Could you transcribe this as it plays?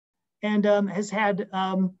and has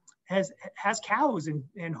cows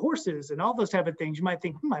and horses and all those type of things. You might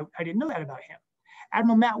think, I didn't know that about him.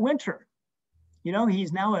 Admiral Matt Winter, you know,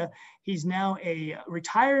 he's now a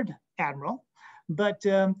retired admiral, but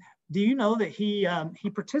do you know that he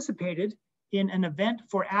participated in an event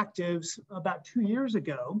for actives about 2 years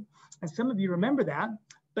ago, and some of you remember that,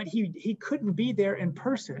 but he couldn't be there in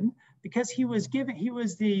person because he was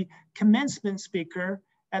the commencement speaker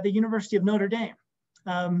at the University of Notre Dame.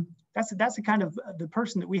 That's the kind of the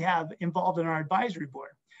person that we have involved in our advisory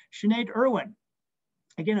board. Sinead Irwin,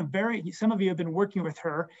 again, some of you have been working with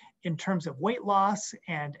her in terms of weight loss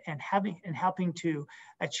and helping to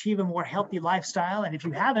achieve a more healthy lifestyle. And if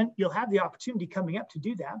you haven't, you'll have the opportunity coming up to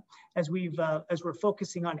do that as we're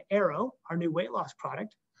focusing on Arrow, our new weight loss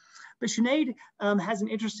product. But Sinead has an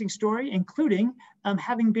interesting story, including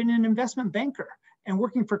having been an investment banker and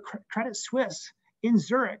working for Credit Suisse in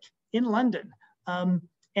Zurich, in London, and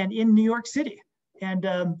in New York City. And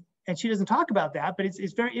she doesn't talk about that, but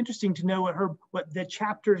it's very interesting to know what the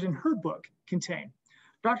chapters in her book contain.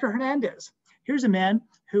 Dr. Hernandez, here's a man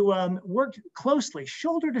who worked closely,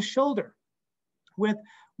 shoulder to shoulder, with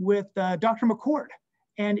Dr. McCord,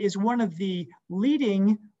 and is one of the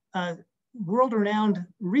leading world-renowned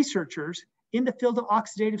researchers in the field of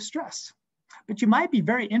oxidative stress. But you might be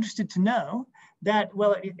very interested to know that,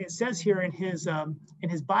 well, it says here in his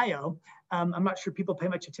bio, I'm not sure people pay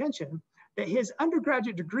much attention, that his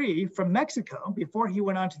undergraduate degree from Mexico, before he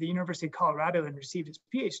went on to the University of Colorado and received his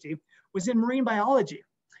PhD, was in marine biology.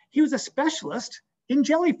 He was a specialist in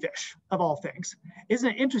jellyfish, of all things.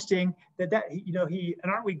 Isn't it interesting that and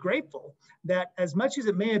aren't we grateful that as much as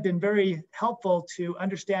it may have been very helpful to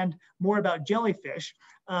understand more about jellyfish,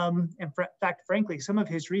 in fact, frankly, some of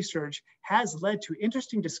his research has led to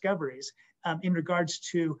interesting discoveries in regards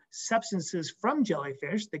to substances from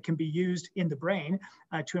jellyfish that can be used in the brain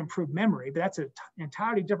to improve memory, but that's an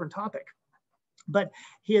entirely different topic. But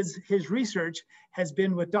his research has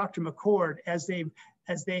been with Dr. McCord as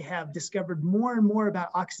they have discovered more and more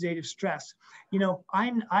about oxidative stress. You know,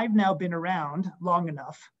 I've now been around long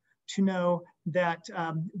enough to know that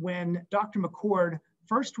when Dr. McCord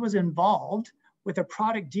first was involved with a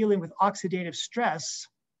product dealing with oxidative stress,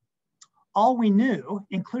 all we knew,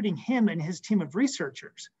 including him and his team of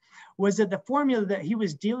researchers, was that the formula that he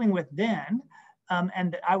was dealing with then,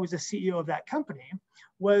 and that I was a CEO of that company,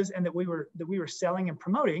 and that we were selling and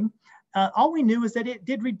promoting, all we knew is that it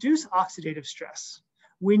did reduce oxidative stress.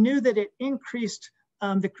 We knew that it increased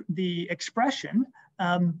the expression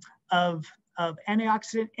of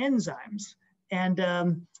antioxidant enzymes.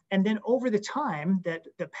 And then over the time that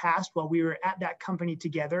passed while we were at that company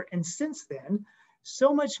together, and since then,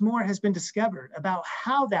 so much more has been discovered about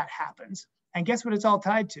how that happens. And guess what it's all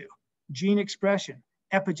tied to? Gene expression,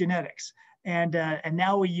 epigenetics. And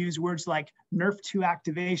now we use words like NRF2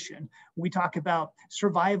 activation. We talk about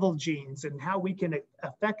survival genes and how we can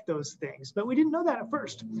affect those things. But we didn't know that at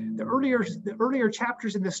first. The earlier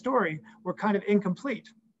chapters in the story were kind of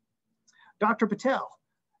incomplete. Dr. Patel,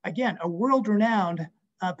 again, a world-renowned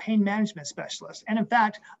pain management specialist. And in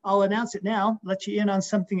fact, I'll announce it now, let you in on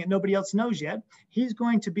something that nobody else knows yet. He's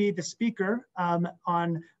going to be the speaker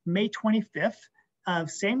on May 25th,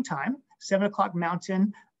 same time, 7 o'clock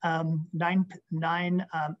Mountain, 9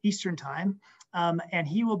 Eastern time. And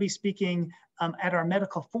he will be speaking at our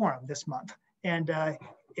medical forum this month. And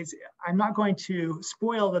I'm not going to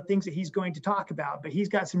spoil the things that he's going to talk about, but he's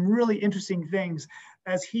got some really interesting things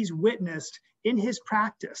as he's witnessed in his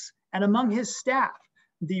practice and among his staff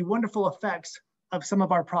the wonderful effects of some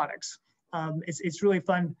of our products. It's really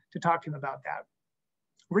fun to talk to him about that.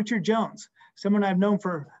 Richard Jones, someone I've known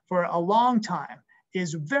for a long time,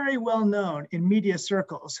 is very well known in media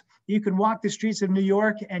circles. You can walk the streets of New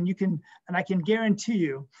York and I can guarantee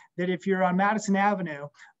you that if you're on Madison Avenue,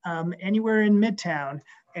 anywhere in Midtown,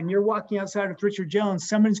 and you're walking outside with Richard Jones,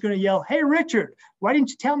 someone's gonna yell, "Hey, Richard, why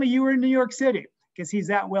didn't you tell me you were in New York City?" Because he's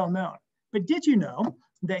that well known. But did you know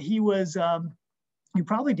that he was, you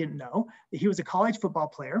probably didn't know that he was a college football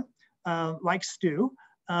player, like Stu.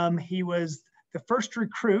 He was the first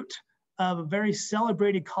recruit of a very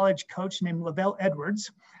celebrated college coach named Lavelle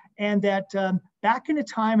Edwards. And that back in a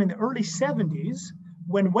time in the early 70s,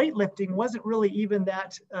 when weightlifting wasn't really even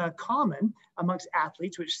that common amongst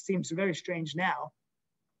athletes, which seems very strange now,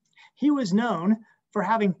 he was known for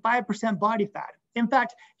having 5% body fat. In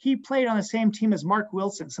fact, he played on the same team as Mark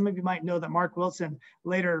Wilson. Some of you might know that Mark Wilson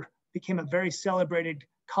later became a very celebrated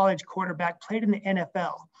college quarterback, played in the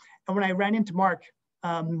NFL. And when I ran into Mark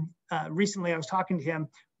recently, I was talking to him.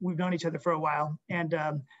 We've known each other for a while. And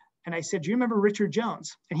I said, "Do you remember Richard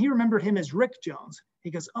Jones?" And he remembered him as Rick Jones.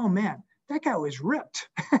 He goes, "Oh man, that guy was ripped.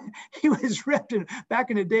 He was ripped back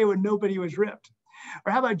in the day when nobody was ripped.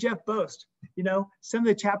 Or how about Jeff Boast? You know, some of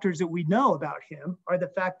the chapters that we know about him are the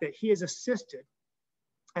fact that he is assisted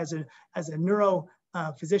as a neuro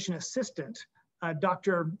physician assistant,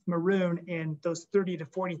 Dr. Maroon, in those 30 to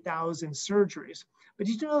 40,000 surgeries. But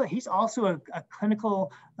did you know that he's also a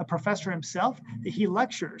clinical professor himself, that he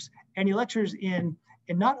lectures, and he lectures in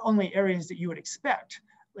not only areas that you would expect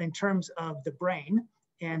in terms of the brain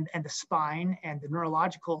and the spine and the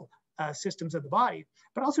neurological systems of the body,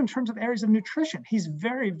 but also in terms of areas of nutrition. He's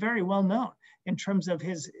very, very well known in terms of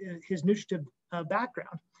his nutritive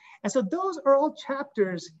background. And so those are all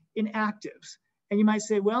chapters in actives. And you might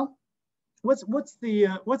say, well, what's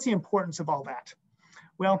the importance of all that?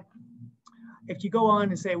 Well, if you go on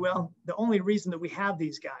and say, well, the only reason that we have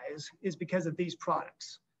these guys is because of these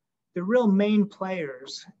products. The real main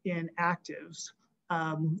players in actives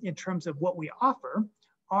in terms of what we offer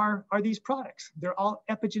are these products. They're all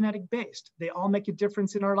epigenetic based. They all make a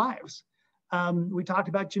difference in our lives. We talked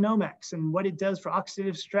about genomics and what it does for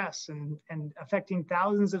oxidative stress and affecting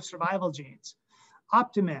thousands of survival genes.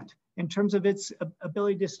 Optiment, in terms of its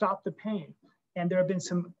ability to stop the pain. And there have been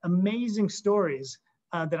some amazing stories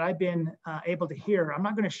that I've been able to hear. I'm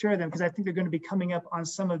not going to share them because I think they're going to be coming up on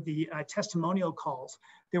some of the testimonial calls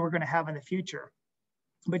that we're going to have in the future.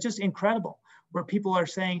 But just incredible, where people are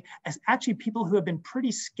saying, as actually people who have been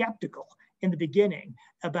pretty skeptical in the beginning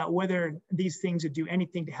about whether these things would do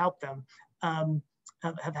anything to help them,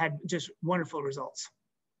 have had just wonderful results.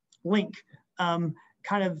 Link,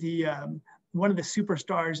 kind of the one of the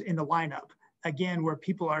superstars in the lineup, again, where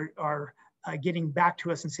people are getting back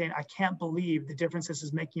to us and saying, I can't believe the difference this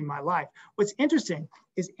is making in my life. What's interesting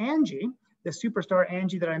is Angie, the superstar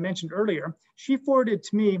Angie that I mentioned earlier, she forwarded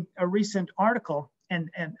to me a recent article and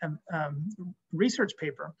research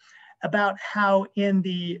paper about how in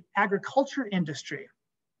the agriculture industry,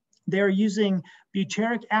 they're using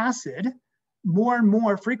butyric acid more and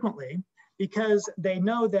more frequently because they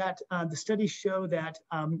know that the studies show that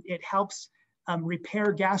it helps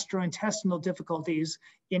repair gastrointestinal difficulties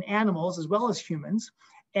in animals as well as humans.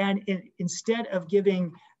 And instead of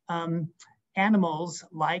giving animals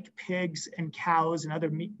like pigs and cows and other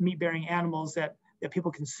meat-bearing animals that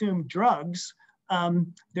people consume drugs,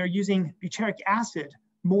 they're using butyric acid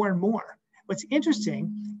more and more. What's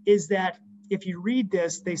interesting is that if you read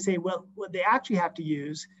this, they say, well, what they actually have to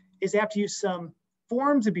use is they have to use some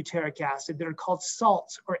forms of butyric acid that are called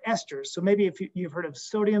salts or esters. So maybe if you've heard of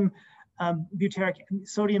sodium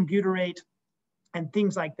butyrate and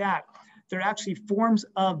things like that, they're actually forms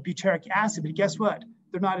of butyric acid, but guess what?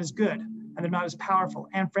 They're not as good and they're not as powerful.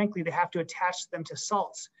 And frankly, they have to attach them to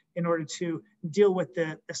salts in order to deal with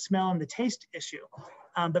the smell and the taste issue.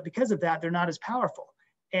 But because of that, they're not as powerful.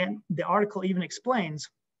 And the article even explains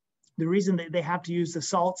the reason that they have to use the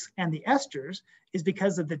salts and the esters is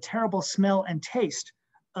because of the terrible smell and taste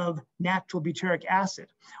of natural butyric acid.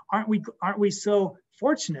 Aren't we so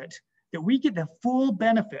fortunate that we get the full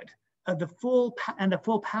benefit of the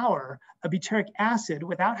full power of butyric acid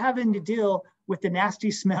without having to deal with the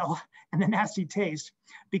nasty smell and the nasty taste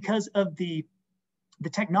because of the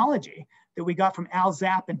technology that we got from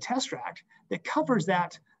Alzap and Testract that covers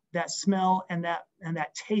that smell and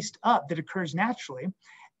that taste up that occurs naturally.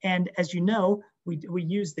 And as you know, we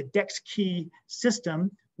use the DEX-key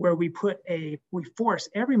system where we force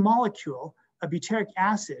every molecule of butyric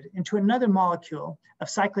acid into another molecule of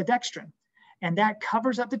cyclodextrin. And that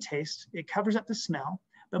covers up the taste, it covers up the smell,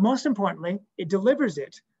 but most importantly, it delivers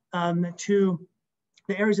it to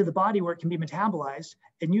the areas of the body where it can be metabolized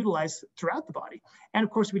and utilized throughout the body. And of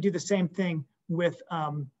course, we do the same thing with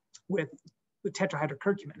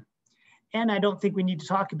tetrahydrocurcumin. And I don't think we need to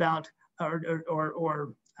talk about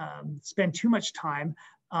or spend too much time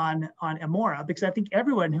on Amora, because I think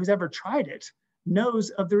everyone who's ever tried it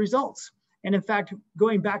knows of the results. And in fact,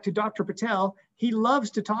 going back to Dr. Patel, he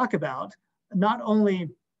loves to talk about not only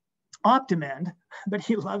Optimend, but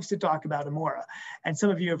he loves to talk about Amora. And some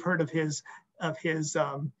of you have heard of his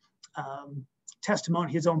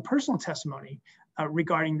testimony, his own personal testimony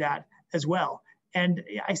regarding that as well. And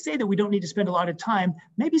I say that we don't need to spend a lot of time.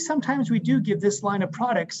 Maybe sometimes we do give this line of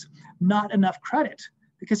products not enough credit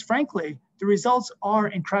because frankly, the results are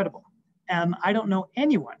incredible. I don't know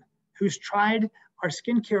anyone who's tried our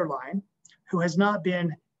skincare line who has not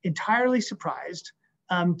been entirely surprised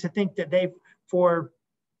to think that they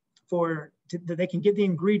can get the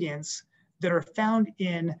ingredients that are found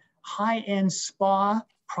in high-end spa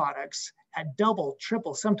products at double,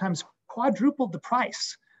 triple, sometimes quadrupled the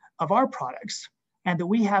price of our products, and that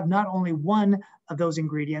we have not only one of those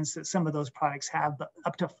ingredients that some of those products have, but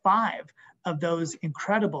up to 5 of those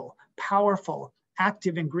incredible, powerful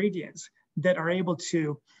active ingredients that are able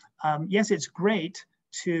to, yes, it's great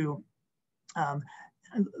to,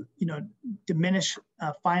 diminish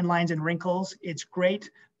fine lines and wrinkles. It's great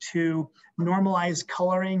to normalize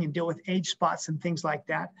coloring and deal with age spots and things like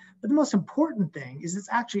that. But the most important thing is it's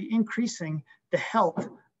actually increasing the health,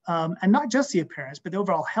 and not just the appearance, but the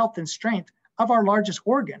overall health and strength of our largest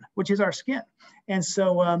organ, which is our skin. And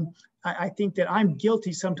so I think that I'm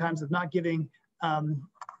guilty sometimes of not giving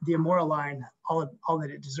the Amora line all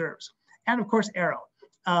that it deserves. And of course, Arrow,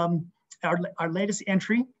 our latest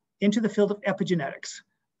entry into the field of epigenetics,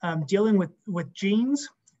 dealing with genes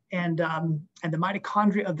and the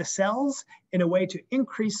mitochondria of the cells in a way to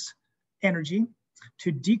increase energy,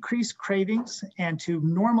 to decrease cravings, and to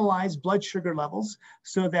normalize blood sugar levels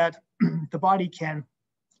so that the body can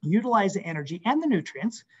utilize the energy and the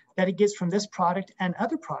nutrients that it gets from this product and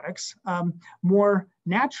other products more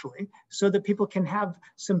naturally, so that people can have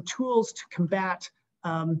some tools to combat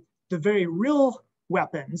the very real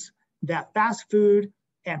weapons that fast food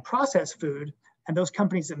and processed food and those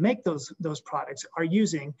companies that make those products are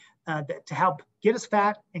using to help get us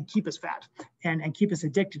fat and keep us fat and keep us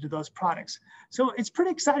addicted to those products. So it's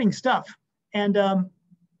pretty exciting stuff. And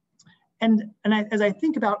as I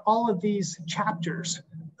think about all of these chapters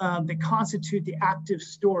that constitute the active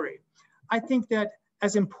story, I think that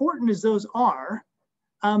as important as those are,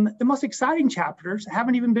 the most exciting chapters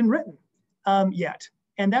haven't even been written yet.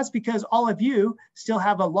 And that's because all of you still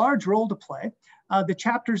have a large role to play. The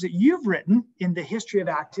chapters that you've written in the history of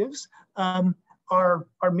actives are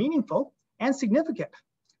meaningful and significant,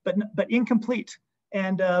 but incomplete.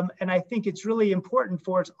 And I think it's really important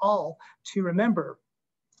for us all to remember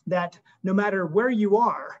that no matter where you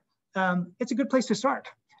are, it's a good place to start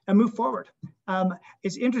and move forward.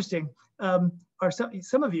 It's interesting.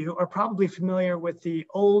 Some of you are probably familiar with the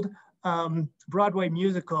old Broadway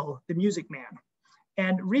musical, The Music Man.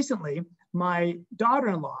 And recently, my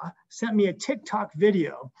daughter-in-law sent me a TikTok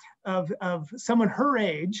video of someone her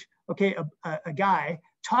age, okay, a guy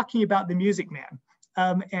talking about The Music Man.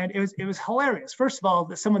 And it was hilarious. First of all,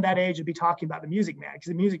 that someone that age would be talking about The Music Man, because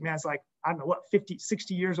The Music Man's like, I don't know what, 50,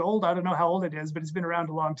 60 years old. I don't know how old it is, but it's been around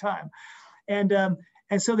a long time. And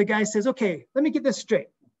so the guy says, okay, let me get this straight.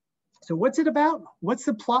 So what's it about? What's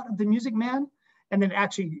the plot of The Music Man? And then it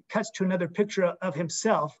actually cuts to another picture of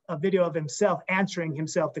himself, a video of himself answering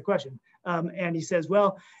himself the question. And he says,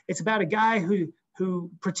 well, it's about a guy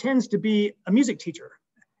who pretends to be a music teacher.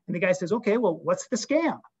 And the guy says, okay, well, what's the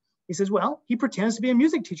scam? He says, well, he pretends to be a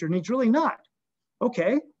music teacher and he's really not.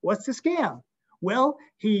 Okay, what's the scam? Well,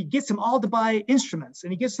 he gets them all to buy instruments,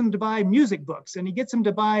 and he gets them to buy music books, and he gets them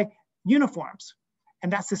to buy uniforms.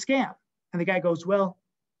 And that's the scam. And the guy goes, well,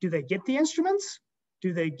 do they get the instruments?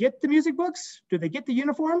 Do they get the music books? Do they get the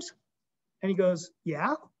uniforms? And he goes,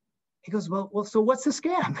 yeah. He goes, well, so what's the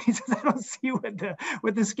scam? He says, I don't see what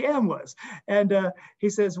the scam was. And he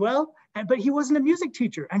says, well, but he wasn't a music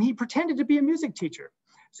teacher, and he pretended to be a music teacher.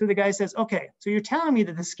 So the guy says, okay, so you're telling me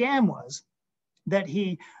that the scam was that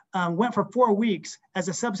he went for 4 weeks as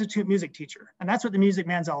a substitute music teacher, and that's what The Music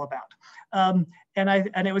Man's all about.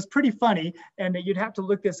 And it was pretty funny, and you'd have to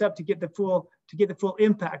look this up to get the full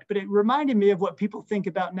impact. But it reminded me of what people think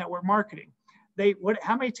about network marketing.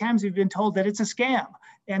 How many times have you been told that it's a scam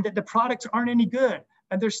and that the products aren't any good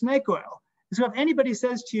and they're snake oil? So if anybody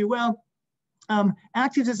says to you, well,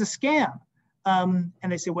 Actives is a scam, and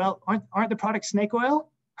they say, well, aren't the products snake oil?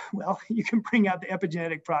 Well, you can bring out the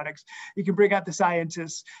epigenetic products. You can bring out the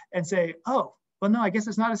scientists and say, oh, well, no, I guess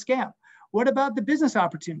it's not a scam. What about the business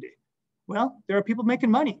opportunity? Well, there are people making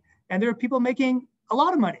money, and there are people making a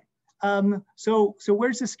lot of money. So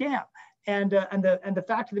where's the scam? And the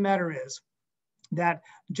fact of the matter is that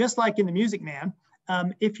just like in The Music Man,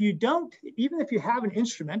 even if you have an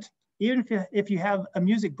instrument, even if you have a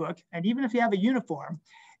music book, and even if you have a uniform,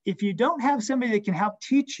 if you don't have somebody that can help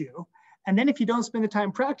teach you, and then if you don't spend the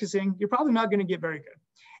time practicing, you're probably not going to get very good.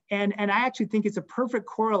 And I actually think it's a perfect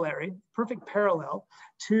corollary, perfect parallel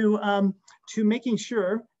to making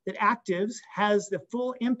sure that Actives has the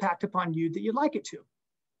full impact upon you that you'd like it to.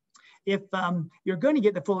 If you're going to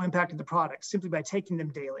get the full impact of the product simply by taking them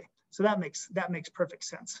daily. So that makes perfect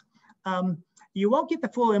sense. You won't get the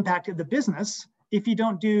full impact of the business if you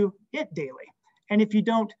don't do it daily, and if you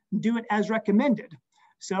don't do it as recommended.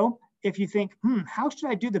 So if you think, how should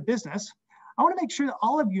I do the business? I want to make sure that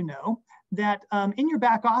all of you know that in your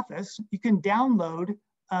back office, you can download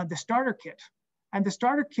the starter kit. And the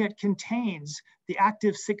starter kit contains the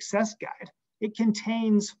Active Success Guide. It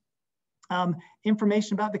contains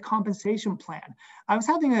information about the compensation plan. I was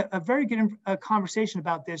having a very good conversation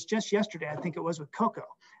about this just yesterday, I think it was with Coco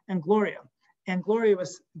and Gloria. And Gloria,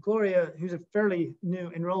 who's a fairly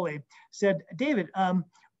new enrollee, said, David,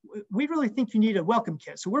 we really think you need a welcome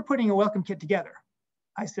kit. So we're putting a welcome kit together.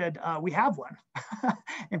 I said, we have one.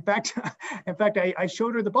 in fact, I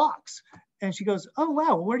showed her the box and she goes, oh,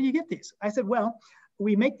 wow, where do you get these? I said, well,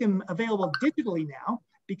 we make them available digitally now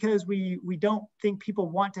because we don't think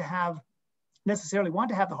people necessarily want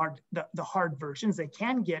to have the hard versions. They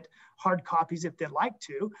can get hard copies if they'd like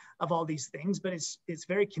to of all these things, but it's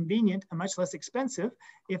very convenient and much less expensive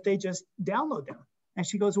if they just download them. And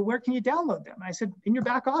she goes, well, where can you download them? And I said, in your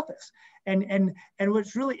back office. And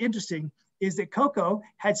what's really interesting is that Coco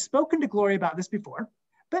had spoken to Gloria about this before,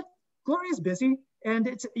 but Gloria's busy. And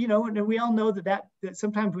it's, and we all know that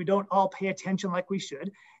sometimes we don't all pay attention like we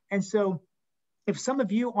should. And so if some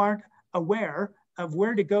of you aren't aware of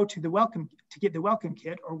where to go to get the welcome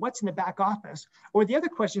kit or what's in the back office, or the other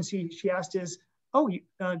question she asked is, oh,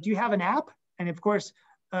 do you have an app? And of course,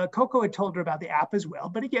 Coco had told her about the app as well.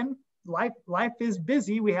 But again, life is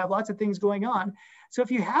busy. We have lots of things going on. So if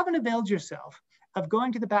you haven't availed yourself of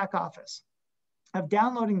going to the back office, of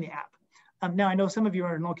downloading the app. Now I know some of you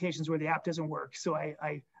are in locations where the app doesn't work. So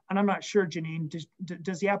I'm not sure, Janine,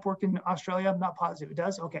 does the app work in Australia? I'm not positive it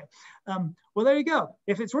does. Okay. Well, there you go.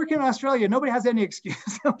 If it's working in Australia, nobody has any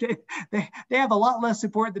excuse. Okay. They have a lot less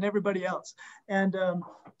support than everybody else. And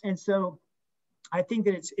so I think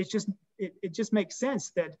that it just makes sense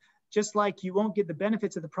that just like you won't get the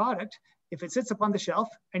benefits of the product if it sits up on the shelf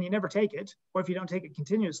and you never take it, or if you don't take it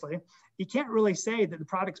continuously, you can't really say that the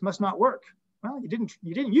products must not work. Well, you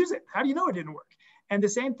didn't use it. How do you know it didn't work? And the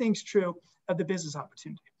same thing's true of the business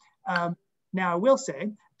opportunity. Now, I will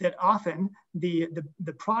say that often the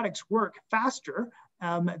products work faster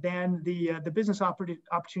than the business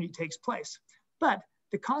opportunity takes place. But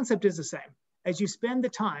the concept is the same. As you spend the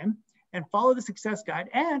time and follow the success guide,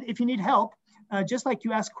 and if you need help, just like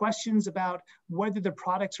you ask questions about whether the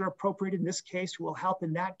products are appropriate in this case, will help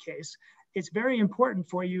in that case, it's very important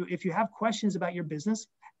for you, if you have questions about your business,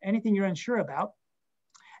 anything you're unsure about,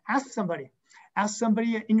 ask somebody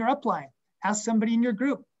in your upline, ask somebody in your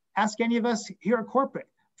group, ask any of us here at corporate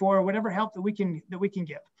for whatever help that we can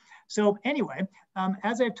give. So anyway,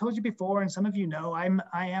 as I've told you before, and some of you know, I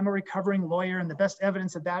am a recovering lawyer, and the best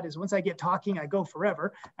evidence of that is once I get talking, I go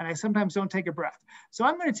forever, and I sometimes don't take a breath. So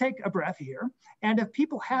I'm going to take a breath here, and if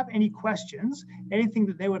people have any questions, anything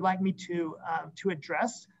that they would like me to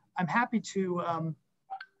address, I'm happy to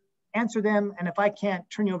answer them, and if I can't,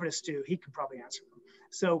 turn you over to Stu. He could probably answer them.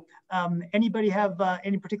 So anybody have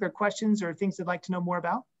any particular questions or things they'd like to know more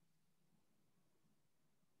about?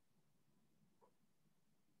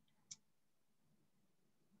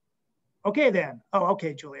 Okay then. Oh,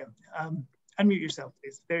 okay, Julia. Unmute yourself,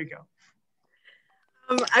 please. There you go.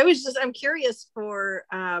 I'm curious for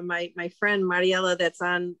my friend Mariela that's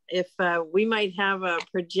on, if we might have a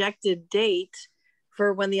projected date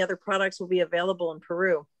for when the other products will be available in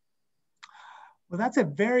Peru. Well, that's a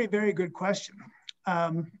very, very good question.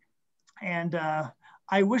 I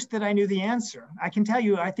wish that I knew the answer. I can tell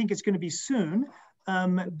you, I think it's going to be soon.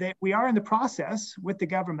 That we are in the process with the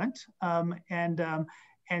government.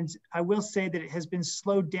 And I will say that it has been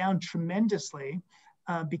slowed down tremendously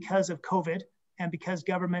because of COVID and because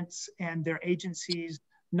governments and their agencies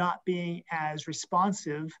not being as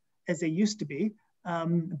responsive as they used to be.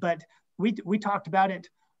 But we talked about it.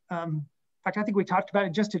 In fact, I think we talked about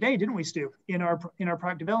it just today, didn't we, Stu, in our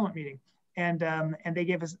product development meeting? And they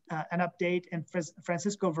gave us an update, and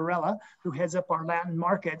Francisco Varela, who heads up our Latin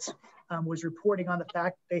markets, was reporting on the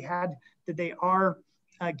fact that they are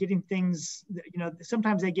getting things,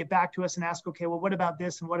 sometimes they get back to us and ask, okay, well, what about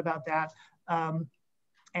this and what about that?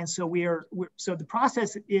 And so so the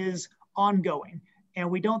process is ongoing, and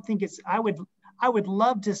we don't think I would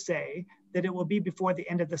love to say that it will be before the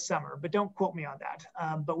end of the summer, but don't quote me on that.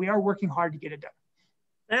 But we are working hard to get it done.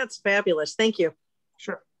 That's fabulous. Thank you.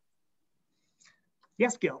 Sure.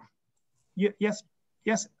 Yes, Gil. Yes,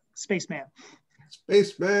 Spaceman.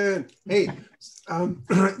 Spaceman. Hey,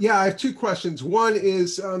 yeah, I have two questions. One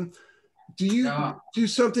is, do you do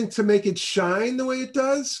something to make it shine the way it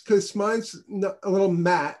does? Because mine's a little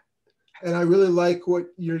matte, and I really like what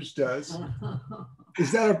yours does.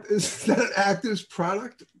 Is that an Actives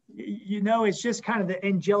product? It's just kind of the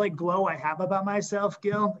angelic glow I have about myself,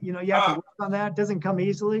 Gil. You have to work on that. It doesn't come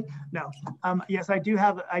easily. No. Yes, I do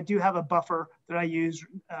have a buffer that I use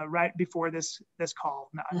right before this call.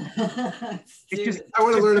 No, it's just. I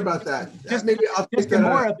want to learn about that. Maybe I'll take that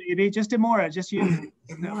Demora, baby. Just Demora. Just use it.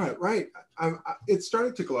 Demora, right? It's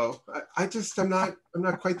starting to glow. I'm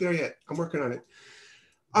not quite there yet. I'm working on it.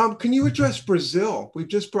 Can you address Brazil? We've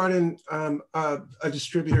just brought in a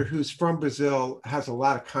distributor who's from Brazil, has a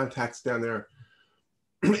lot of contacts down there.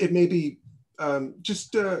 it may be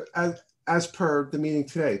just as per the meeting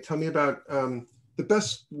today. Tell me about the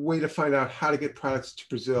best way to find out how to get products to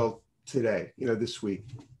Brazil today, this week.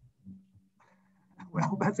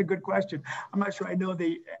 Well, that's a good question. I'm not sure I know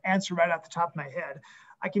the answer right off the top of my head.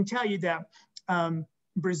 I can tell you that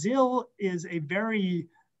Brazil is a very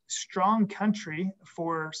strong country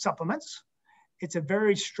for supplements. It's a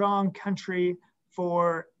very strong country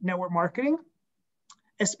for network marketing,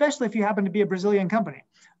 especially if you happen to be a Brazilian company.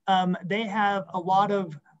 They have a lot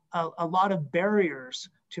of barriers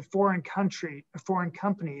to foreign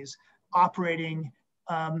companies operating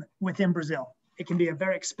within Brazil. It can be a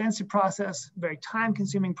very expensive process, very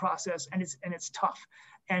time-consuming process, and it's tough.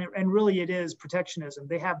 And really, it is protectionism.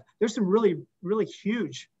 There's some really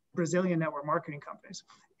huge Brazilian network marketing companies,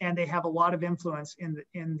 and they have a lot of influence in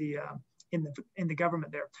the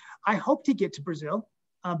government there. I hope to get to Brazil,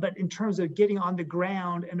 but in terms of getting on the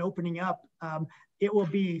ground and opening up, it will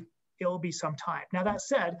be some time. Now that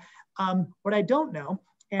said, what I don't know,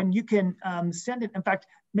 and you can send it. In fact,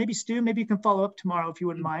 maybe Stu, maybe you can follow up tomorrow if you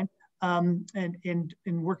wouldn't mind. And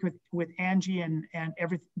working with Angie and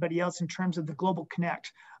everybody else in terms of the Global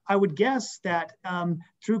Connect. I would guess that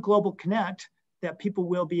through Global Connect that people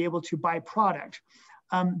will be able to buy product.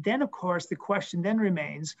 Then of course the question then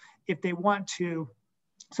remains if they want to,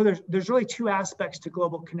 so there's really two aspects to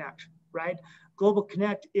Global Connect, right? Global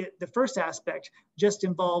Connect, the first aspect just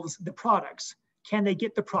involves the products. Can they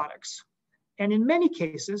get the products? And in many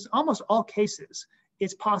cases, almost all cases,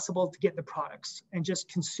 it's possible to get the products and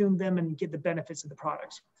just consume them and get the benefits of the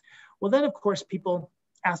products. Well, then of course, people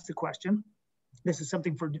ask the question, this is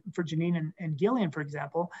something for Janine and Gillian, for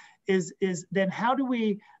example, is then how do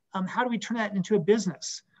we turn that into a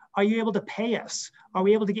business? Are you able to pay us? Are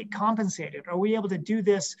we able to get compensated? Are we able to do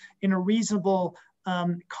this in a reasonable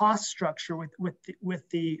cost structure with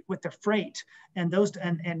the freight and those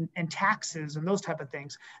and taxes and those type of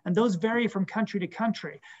things? And those vary from country to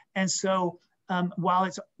country. And so while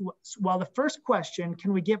the first question,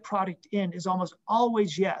 can we get product in, is almost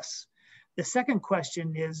always yes. The second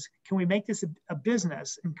question is, can we make this a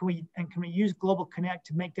business, and can we use Global Connect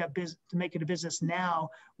to make it a business now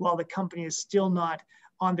while the company is still not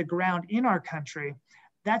on the ground in our country?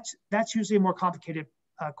 That's usually a more complicated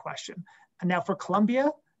question. And now for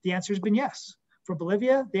Colombia, the answer has been yes. For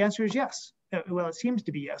Bolivia, the answer is yes. Well, it seems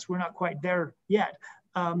to be yes. We're not quite there yet,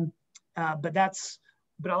 but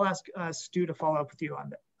I'll ask Stu to follow up with you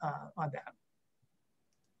on that.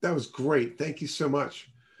 That was great. Thank you so much.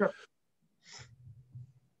 Sure.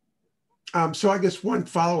 So I guess one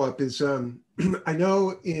follow-up is, I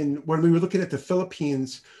know when we were looking at the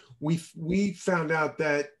Philippines, we found out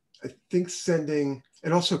that I think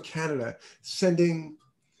and also Canada, sending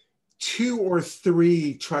 2 or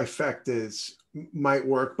 3 trifectas might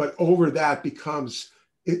work, but over that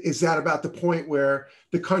is that about the point where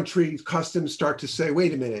the country customs start to say,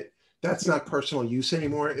 wait a minute, that's not personal use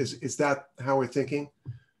anymore? Is that how we're thinking?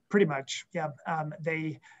 Pretty much, yeah.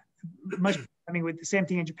 With the same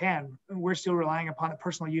thing in Japan, we're still relying upon the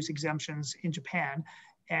personal use exemptions in Japan.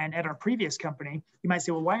 And at our previous company, you might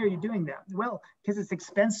say, well, why are you doing that? Well, because it's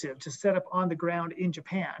expensive to set up on the ground in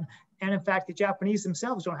Japan. And in fact, the Japanese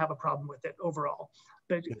themselves don't have a problem with it overall.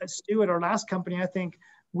 But Stu, at our last company, I think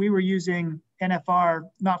we were using NFR,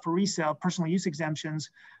 not for resale, personal use exemptions,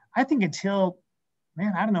 I think until,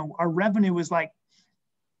 I don't know, our revenue was like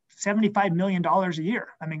 $75 million a year.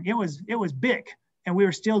 I mean, it was big, and we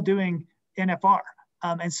were still doing NFR.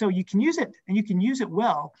 And so you can use it, and you can use it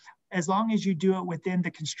well, as long as you do it within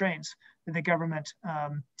the constraints that the government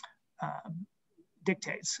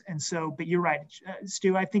dictates. And so, but you're right,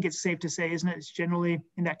 Stu, I think it's safe to say, isn't it? It's generally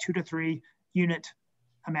in that 2 to 3 unit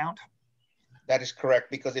amount. That is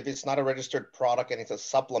correct, because if it's not a registered product and it's a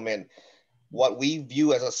supplement, what we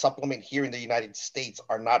view as a supplement here in the United States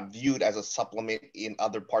are not viewed as a supplement in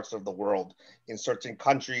other parts of the world. In certain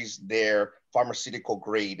countries, they're pharmaceutical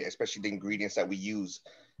grade, especially the ingredients that we use.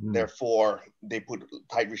 Therefore, they put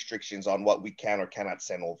tight restrictions on what we can or cannot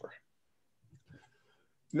send over.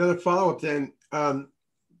 Another follow-up then,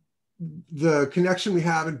 the connection we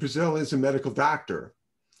have in Brazil is a medical doctor.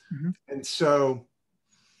 Mm-hmm. And so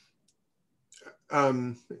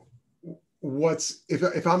if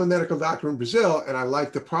I'm a medical doctor in Brazil and I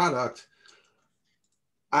like the product,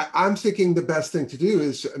 I'm thinking the best thing to do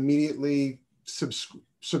is immediately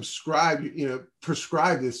prescribe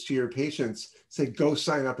this to your patients, say, go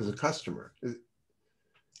sign up as a customer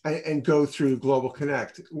and go through Global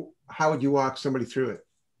Connect. How would you walk somebody through it?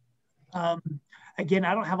 Again,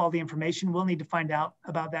 I don't have all the information. We'll need to find out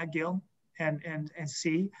about that, Gil, and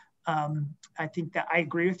see. I think that I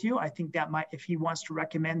agree with you. I think that if he wants to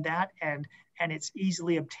recommend that and and it's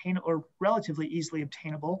easily obtainable or relatively easily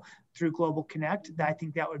obtainable through Global Connect, I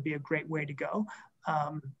think that would be a great way to go.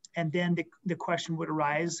 And then the question would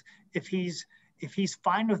arise, if he's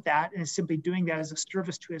fine with that and is simply doing that as a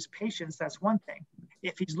service to his patients, that's one thing.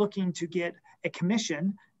 If he's looking to get a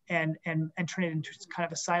commission and turn it into kind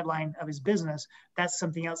of a sideline of his business, that's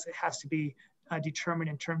something else that has to be determined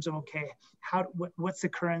in terms of, okay, what's the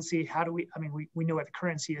currency? How do we, I mean, we know what the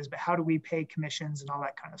currency is, but how do we pay commissions and all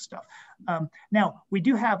that kind of stuff? Now, we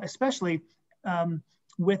do have, especially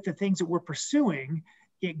with the things that we're pursuing,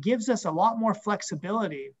 it gives us a lot more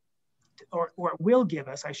flexibility, or it will give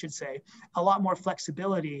us, I should say, a lot more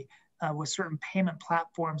flexibility with certain payment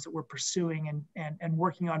platforms that we're pursuing and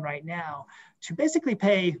working on right now to basically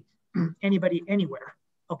pay anybody anywhere,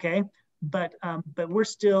 okay? But we're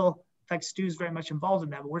still, in fact, Stu's very much involved in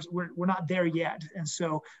that, but we're not there yet. And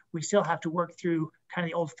so we still have to work through kind of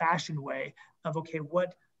the old-fashioned way of, okay,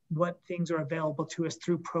 what things are available to us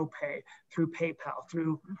through ProPay, through PayPal,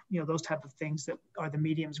 through, you know, those type of things that are the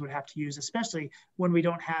mediums would have to use, especially when we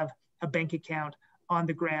don't have a bank account on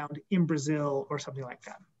the ground in Brazil or something like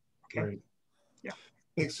that. Okay. Right. Yeah.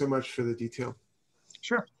 Thanks so much for the detail.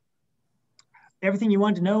 Sure. Everything you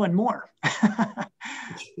want to know and more.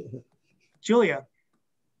 Julia.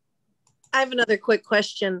 I have another quick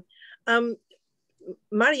question.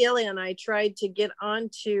 Marielle and I tried to get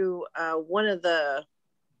onto one of the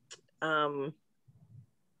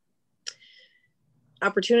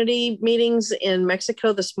opportunity meetings in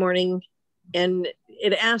Mexico this morning, and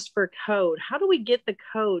it asked for code. How do we get the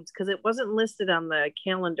codes? Because it wasn't listed on the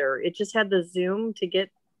calendar. It just had the Zoom to get,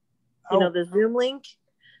 you know, the Zoom link.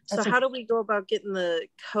 So how do we go about getting the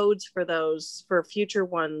codes for those for future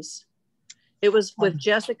ones? It was with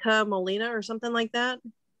Jessica Molina or something like that.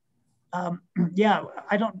 Yeah,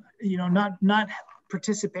 I don't, you know, not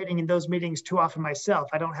participating in those meetings too often myself.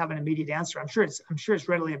 I don't have an immediate answer. I'm sure it's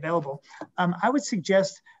readily available. I would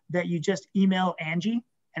suggest that you just email Angie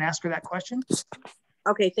and ask her that question.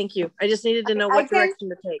 Okay, thank you. I just needed to know what direction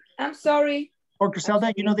to take. I'm sorry. Or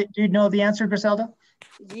Griselda, do you know the answer, Griselda?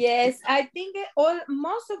 Yes, I think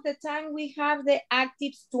most of the time we have the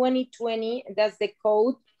Actives 2020. That's the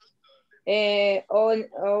code.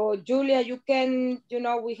 Julia, you can, you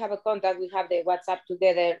know, we have a contact. We have the WhatsApp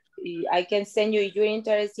together. I can send you, if you're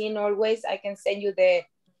interested in always, I can send you the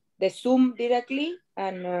Zoom directly,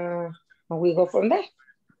 and we go from there.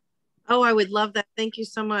 Oh, I would love that. Thank you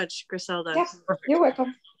so much, Griselda. Yeah, you're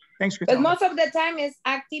welcome. Thanks, Griselda. But most of the time is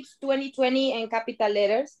Actives 2020 in capital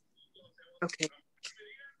letters. Okay.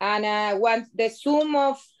 And once the Zoom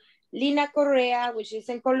of Lina Correa, which is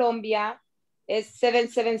in Colombia, is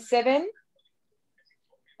 777.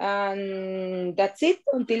 And that's it.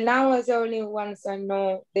 Until now, as the only ones I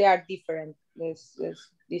know, they are different. There's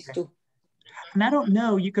these two. And I don't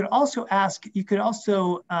know, you could also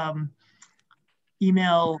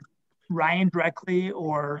email Ryan directly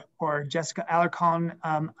or Jessica Alarcon.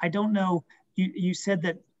 I don't know, you said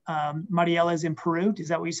that Mariela is in Peru. Is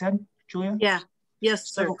that what you said, Julia? Yeah, yes,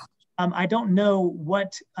 sir. So, I don't know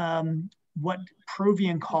what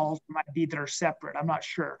Peruvian calls might be that are separate. I'm not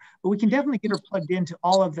sure, but we can definitely get her plugged into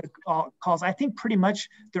all of the calls. I think pretty much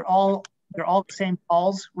they're all the same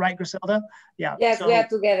calls, right, Griselda? Yeah. Yes, so, we are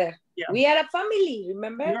together. Yeah. We are a family,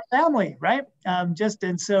 remember? We're a family, right? And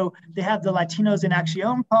so they have the Latinos in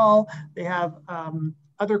Acción call. They have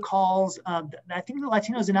other calls. I think the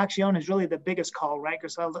Latinos in Acción is really the biggest call, right,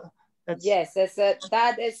 Griselda? Yes,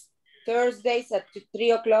 that is Thursdays at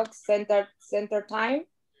 3 o'clock center time.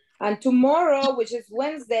 And tomorrow, which is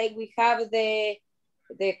Wednesday, we have the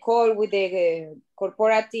call with the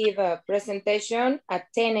corporative presentation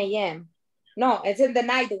at 10 a.m. No, it's in the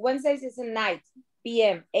night. Wednesdays is in night,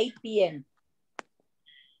 8 p.m.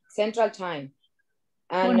 Central Time.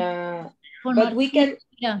 And but we can.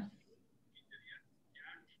 Yeah.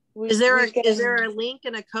 Is there a link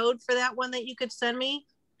and a code for that one that you could send me?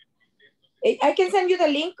 I can send you the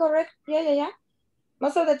link, correct? Yeah.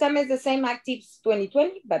 Most of the time it's the same Actives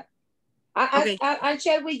 2020, but I'll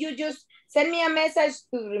share with you. Just send me a message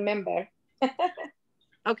to remember.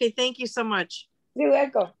 Okay, thank you so much. You're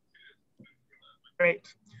welcome. Great.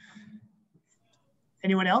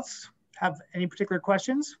 Anyone else have any particular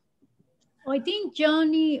questions? I think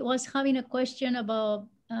Johnny was having a question about,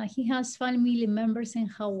 he has family members in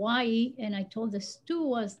Hawaii, and I told us Stu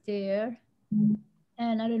was there.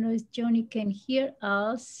 And I don't know if Johnny can hear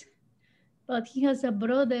us, but he has a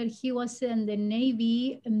brother. He was in the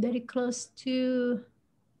Navy and very close to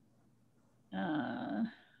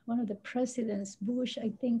one of the presidents, Bush,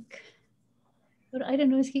 I think. But I don't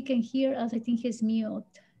know if he can hear us. I think he's mute.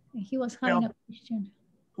 And he was having a question.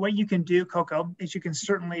 what you can do, Coco, is you can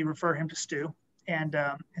certainly refer him to Stu, and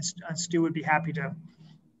Stu would be happy to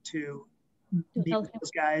meet with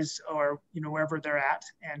those guys, or wherever they're at.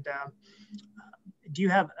 And do you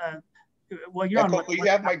have well, you're on Coco, you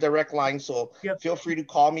have my direct line, so feel free to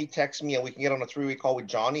call me, text me, and we can get on a 3-way call with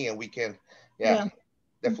Johnny, and we can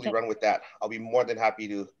definitely run with that. I'll be more than happy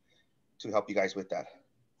to help you guys with that.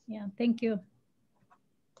 Yeah, thank you.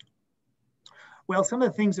 Well, some of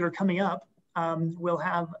the things that are coming up, we'll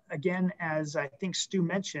have, again, as I think Stu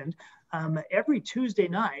mentioned, every Tuesday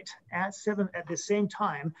night at 7 at the same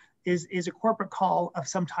time is a corporate call of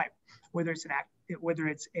some type, whether it's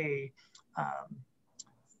a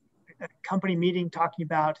company meeting talking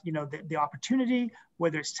about the opportunity,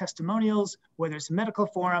 whether it's testimonials, whether it's a medical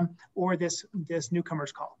forum, or this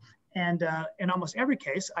newcomers call. And in almost every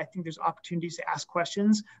case, I think there's opportunities to ask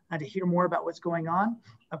questions and to hear more about what's going on.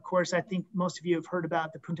 Of course, I think most of you have heard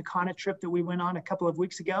about the Punta Cana trip that we went on a couple of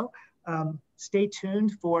weeks ago. Stay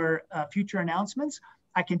tuned for future announcements.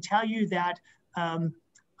 I can tell you that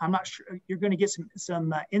I'm not sure, you're going to get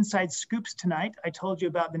some inside scoops tonight. I told you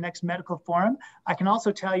about the next medical forum. I can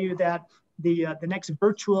also tell you that the next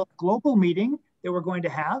virtual global meeting that we're going to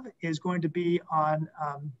have is going to be on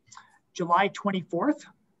July 24th.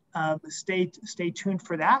 Stay tuned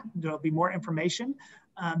for that. There'll be more information.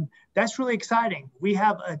 That's really exciting. We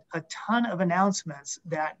have a ton of announcements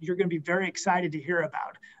that you're going to be very excited to hear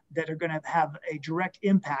about, that are going to have a direct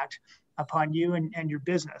impact upon you and your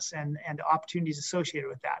business and the opportunities associated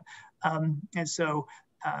with that. And so,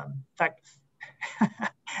 in fact,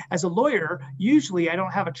 as a lawyer, usually I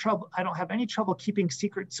don't have any trouble keeping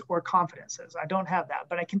secrets or confidences. I don't have that.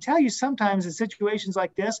 But I can tell you sometimes in situations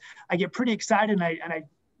like this, I get pretty excited and I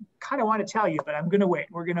kind of want to tell you, but I'm going to wait.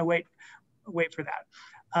 We're going to wait for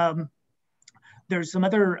that. There's some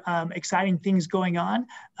other exciting things going on.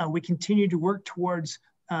 We continue to work towards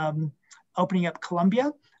opening up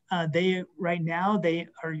Colombia. Right now they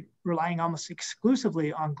are relying almost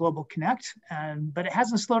exclusively on Global Connect, but it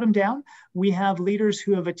hasn't slowed them down. We have leaders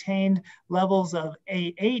who have attained levels of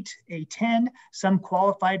A8, A10, some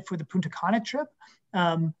qualified for the Punta Cana trip.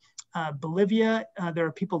 Bolivia, there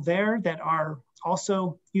are people there that are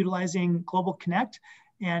also utilizing Global Connect,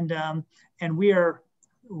 and we are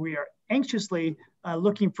anxiously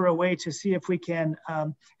looking for a way to see if we can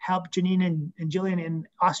help Janine and Jillian in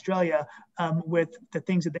Australia with the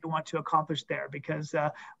things that they want to accomplish there, because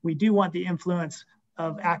we do want the influence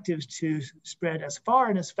of actives to spread as far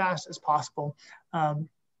and as fast as possible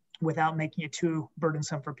without making it too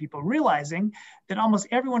burdensome for people, realizing that almost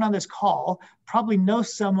everyone on this call probably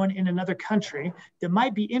knows someone in another country that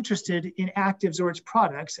might be interested in actives or its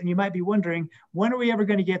products, and you might be wondering, when are we ever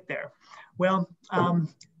going to get there? Well,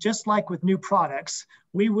 just like with new products,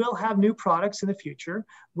 we will have new products in the future.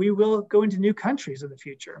 We will go into new countries in the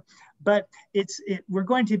future, but we're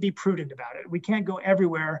going to be prudent about it. We can't go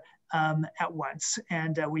everywhere at once.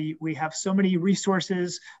 And we have so many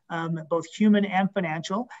resources, both human and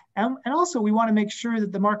financial. And also we want to make sure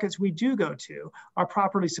that the markets we do go to are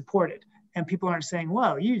properly supported. And people aren't saying,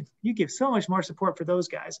 "Whoa, you give so much more support for those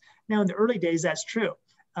guys." Now, in the early days, that's true.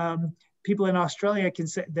 People in Australia can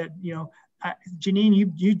say that,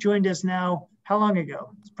 Janine, you joined us now, how long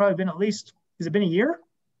ago? It's probably been has it been a year?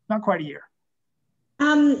 Not quite a year.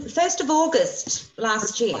 1st of August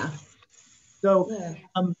last year. So, yeah.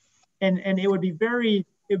 And it would be very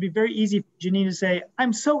easy for Janine to say,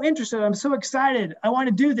 "I'm so interested, I'm so excited, I want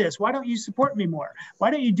to do this. Why don't you support me more? Why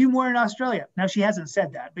don't you do more in Australia?" Now, she hasn't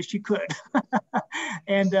said that, but she could.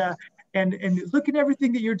 and look at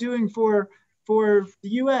everything that you're doing for the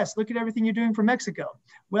U.S. Look at everything you're doing for Mexico.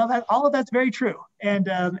 Well, all of that's very true.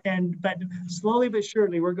 But slowly but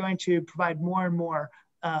surely, we're going to provide more and more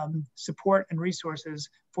support and resources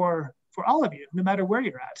for all of you, no matter where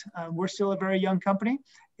you're at. We're still a very young company,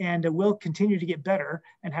 and we'll continue to get better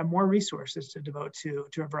and have more resources to devote to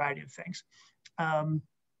a variety of things.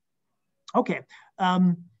 Okay.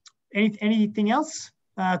 Anything else?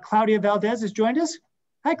 Claudia Valdez has joined us.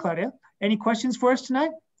 Hi, Claudia. Any questions for us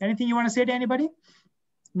tonight? Anything you want to say to anybody?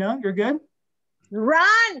 No, you're good?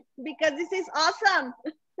 Run, because this is awesome.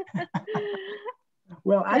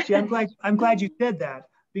 Well, actually, I'm glad you said that,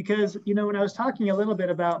 because, when I was talking a little bit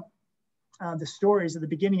about the stories at the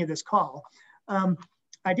beginning of this call,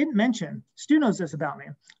 I didn't mention, Stu knows this about me,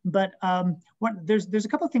 but there's a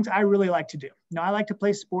couple of things I really like to do. I like to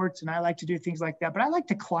play sports and I like to do things like that, but I like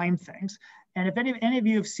to climb things. And if any of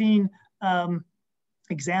you have seen,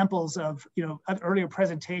 examples of, of earlier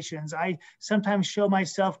presentations. I sometimes show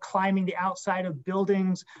myself climbing the outside of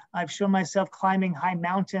buildings. I've shown myself climbing high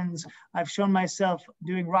mountains. I've shown myself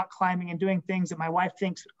doing rock climbing and doing things that my wife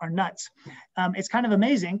thinks are nuts. It's kind of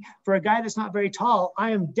amazing for a guy that's not very tall.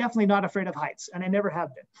 I am definitely not afraid of heights, and I never have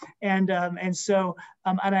been. And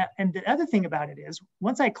the other thing about it is,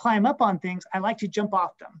 once I climb up on things, I like to jump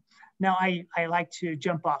off them. Now I like to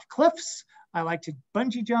jump off cliffs. I like to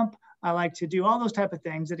bungee jump. I like to do all those type of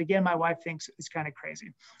things that, again, my wife thinks is kind of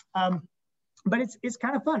crazy. But it's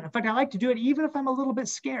kind of fun. In fact, I like to do it even if I'm a little bit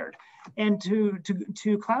scared. And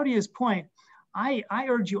to Claudia's point, I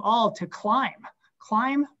urge you all to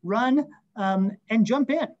climb, run, and jump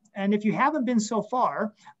in. And if you haven't been so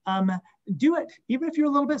far, do it, even if you're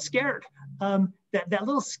a little bit scared. That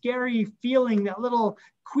little scary feeling, that little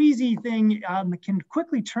queasy thing can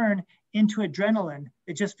quickly turn into adrenaline.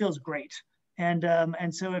 It just feels great. And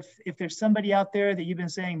so if there's somebody out there that you've been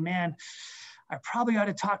saying, man, I probably ought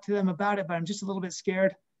to talk to them about it, but I'm just a little bit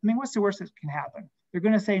scared. I mean, what's the worst that can happen? They're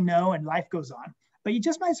going to say no, and life goes on. But you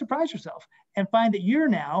just might surprise yourself and find that you're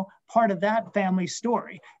now part of that family's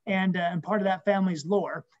story and part of that family's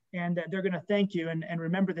lore. And they're going to thank you and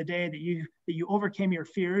remember the day that you overcame your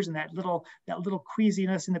fears and that little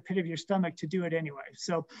queasiness in the pit of your stomach to do it anyway.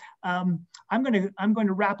 So I'm going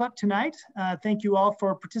to wrap up tonight. Thank you all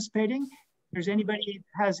for participating. If there's anybody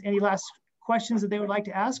who has any last questions that they would like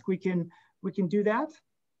to ask, we can do that.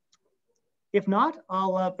 If not,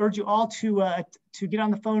 I'll urge you all to get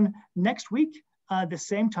on the phone next week, the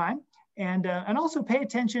same time, and also pay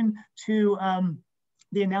attention to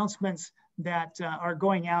the announcements that are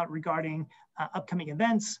going out regarding upcoming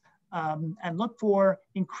events, and look for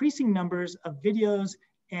increasing numbers of videos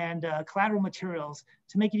and collateral materials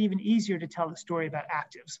to make it even easier to tell the story about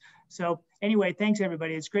actives. So anyway, thanks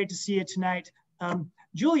everybody. It's great to see you tonight.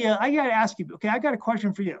 Julia, I gotta ask you, okay, I got a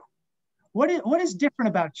question for you. What is different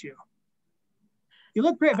about you? You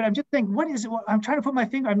look great, but I'm just thinking, I'm trying to put my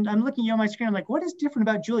finger, I'm looking at you on my screen, I'm like, what is different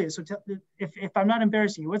about Julia? So if I'm not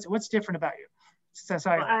embarrassing you, what's different about you? So,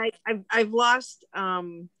 sorry. Well, I've lost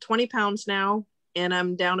 20 pounds now, and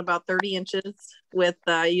I'm down about 30 inches with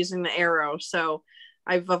using the arrow. So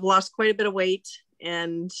I've lost quite a bit of weight,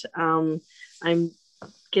 and I'm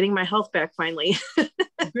getting my health back finally.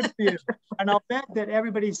 Good for you. And I'll bet that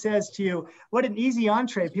everybody says to you, what an easy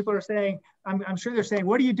entree. People are saying, I'm sure they're saying,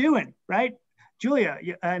 what are you doing, right? Julia,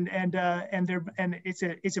 and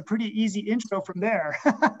it's a pretty easy intro from there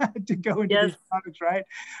to go into these topics, right?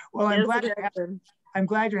 Well, I'm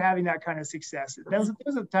glad you're having that kind of success. Those are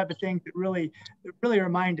the type of things that really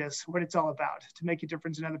remind us what it's all about, to make a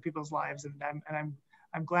difference in other people's lives. And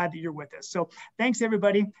I'm glad that you're with us. So thanks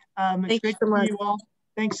everybody. It's great to see you all.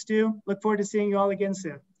 Thanks, Stu. Look forward to seeing you all again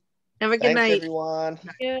soon. Have a good night, everyone.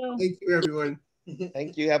 Thank you, everyone.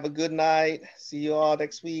 Thank you. Have a good night. See you all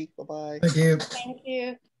next week. Bye-bye. Thank you. Thank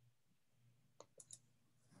you.